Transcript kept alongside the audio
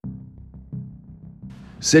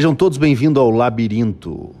Sejam todos bem-vindos ao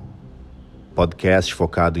Labirinto, podcast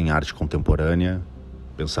focado em arte contemporânea,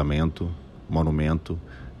 pensamento, monumento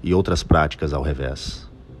e outras práticas ao revés.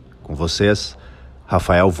 Com vocês,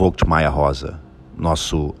 Rafael Vogt Maia Rosa,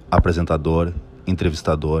 nosso apresentador,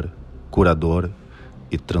 entrevistador, curador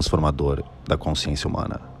e transformador da consciência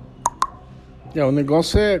humana. O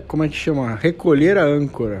negócio é, como é que chama? Recolher a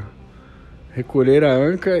âncora. Recolher a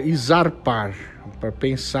âncora e zarpar. Para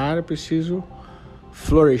pensar é preciso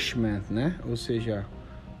flourishment, né? Ou seja,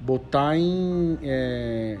 botar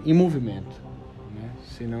em movimento, né?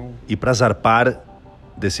 Senão... E para zarpar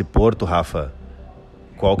desse porto, Rafa,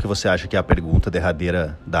 qual que você acha que é a pergunta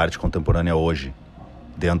derradeira da arte contemporânea hoje,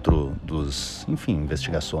 dentro dos,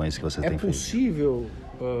 investigações que você tem feito? É possível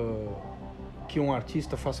que um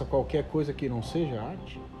artista faça qualquer coisa que não seja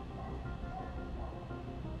arte?